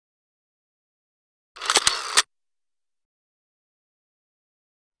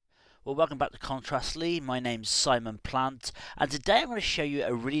Well, welcome back to Contrastly. My name's Simon Plant, and today I'm going to show you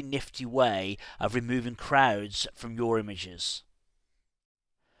a really nifty way of removing crowds from your images.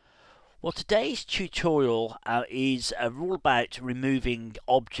 Well, today's tutorial is all about removing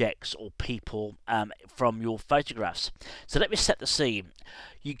objects or people from your photographs. So let me set the scene.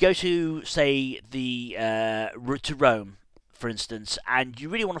 You go to, say, to Rome, for instance, and you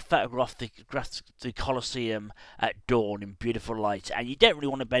really want to photograph the Colosseum at dawn in beautiful light, and you don't really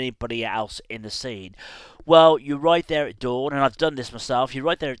want to be anybody else in the scene. Well, you're right there at dawn, and I've done this myself. You're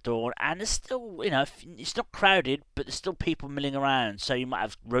right there at dawn, and there's still, it's not crowded, but there's still people milling around. So you might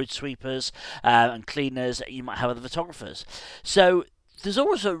have road sweepers and cleaners. You might have other photographers. So there's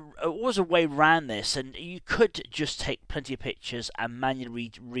always a way around this, and you could just take plenty of pictures and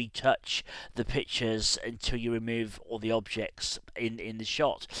manually retouch the pictures until you remove all the objects in the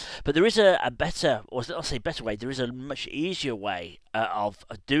shot. But there is a better, or I'll say better way, there is a much easier way of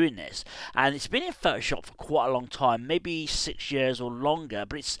doing this, and it's been in Photoshop for quite a long time, maybe 6 years or longer,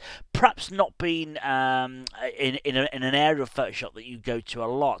 but it's perhaps not been in an area of Photoshop that you go to a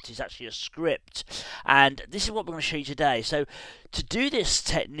lot. It's actually a script, and this is what we're going to show you today. So to do this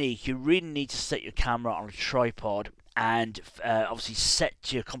technique, you really need to set your camera on a tripod and obviously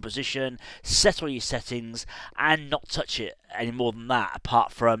set your composition, set all your settings, and not touch it any more than that,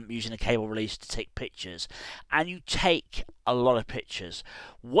 apart from using a cable release to take pictures. And you take a lot of pictures.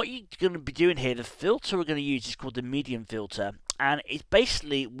 What you're going to be doing here, the filter we're going to use is called the medium filter, and it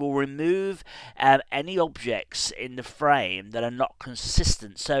basically will remove any objects in the frame that are not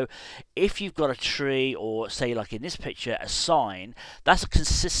consistent. So if you've got a tree, or say like in this picture a sign, that's a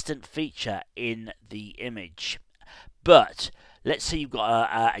consistent feature in the image. But let's say you've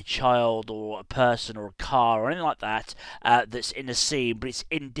got a child or a person or a car or anything like that that's in the scene, but it's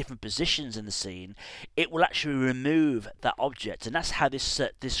in different positions in the scene. It will actually remove that object, and that's how this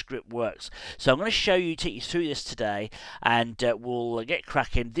script works. So I'm going to take you through this today, and we'll get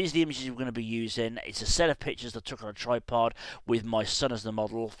cracking. These are the images we're going to be using. It's a set of pictures that I took on a tripod with my son as the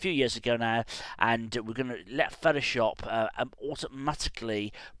model a few years ago now, and we're going to let Photoshop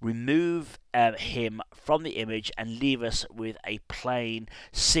automatically remove him from the image and leave us with a plain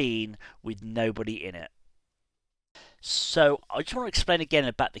scene with nobody in it. So I just want to explain again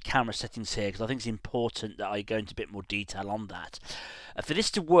about the camera settings here, because I think it's important that I go into a bit more detail on that. For this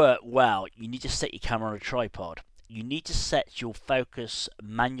to work well, you need to set your camera on a tripod. You need to set your focus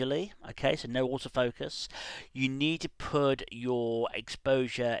manually, okay, so no autofocus. You need to put your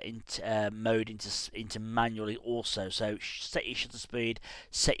exposure mode into manually also. So set your shutter speed,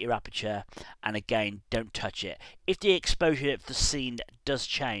 set your aperture, and again, don't touch it. If the exposure of the scene does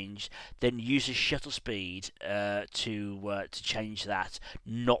change, then use the shutter speed to change that,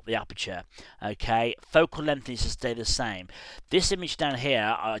 not the aperture. Okay, focal length needs to stay the same. This image down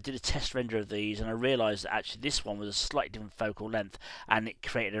here, I did a test render of these, and I realised that actually this one was a slightly different focal length, and it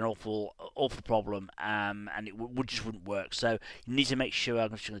created an awful problem, and it just wouldn't work. So you need to make sure,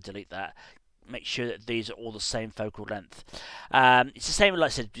 I'm just going to delete that, make sure that these are all the same focal length. It's the same, like I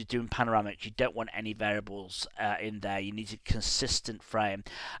said, doing panoramics. You don't want any variables in there. You need a consistent frame,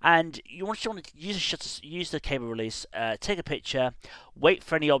 and you want to use the cable release, take a picture, wait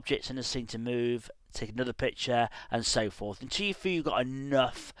for any objects in the scene to move, take another picture, and so forth, until you feel you've got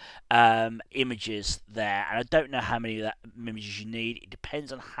enough images there. And I don't know how many images you need. It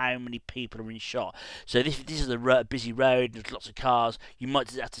depends on how many people are in shot. So if this is a busy road, there's lots of cars, you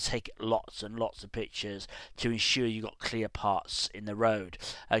might have to take lots and lots of pictures to ensure you've got clear parts in the road.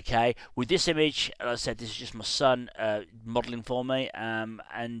 Okay, with this image, as I said, this is just my son modelling for me, and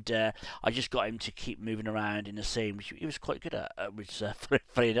I just got him to keep moving around in the scene, which he was quite good at, which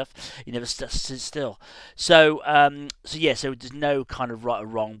funny enough, he never stood still. So there's no kind of right or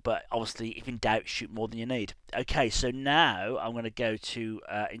wrong, but obviously if in doubt, shoot more than you need. Okay, so now I'm going to go to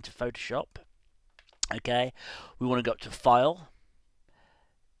into Photoshop. Okay, we want to go up to File,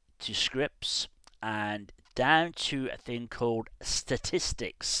 to Scripts, and down to a thing called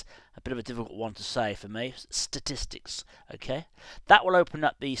Statistics. A bit of a difficult one to say for me. Statistics. Okay, that will open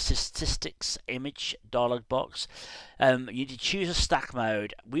up the Statistics image dialog box. You need to choose a stack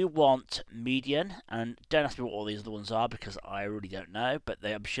mode. We want median, and don't ask me what all these other ones are because I really don't know. But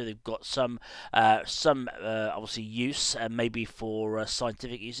I'm sure they've got some obviously use, maybe for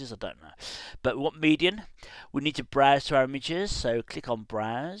scientific uses. I don't know. But we want median. We need to browse to our images. So click on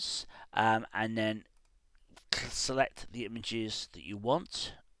Browse, and then select the images that you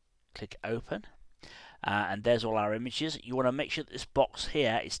want. Click Open, and there's all our images. You want to make sure that this box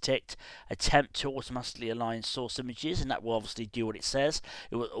here is ticked, attempt to automatically align source images, and that will obviously do what it says.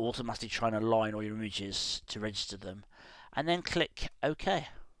 It will automatically try and align all your images to register them, and then click OK.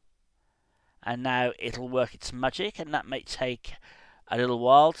 and now it'll work its magic, and that may take a little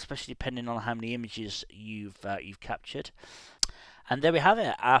while, especially depending on how many images you've captured. And there we have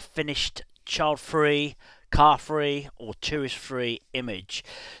it, our finished child-free, car-free or tourist-free image.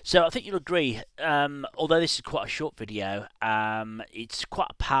 So I think you'll agree, although this is quite a short video, it's quite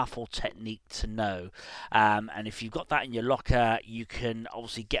a powerful technique to know. And if you've got that in your locker, you can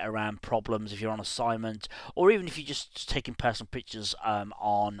obviously get around problems if you're on assignment, or even if you're just taking personal pictures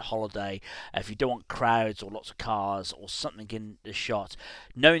on holiday. If you don't want crowds or lots of cars or something in the shot,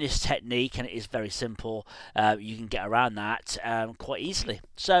 knowing this technique, and it is very simple, you can get around that quite easily.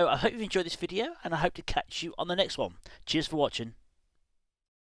 So I hope you've enjoyed this video, and I hope to catch you on the next one. Cheers for watching.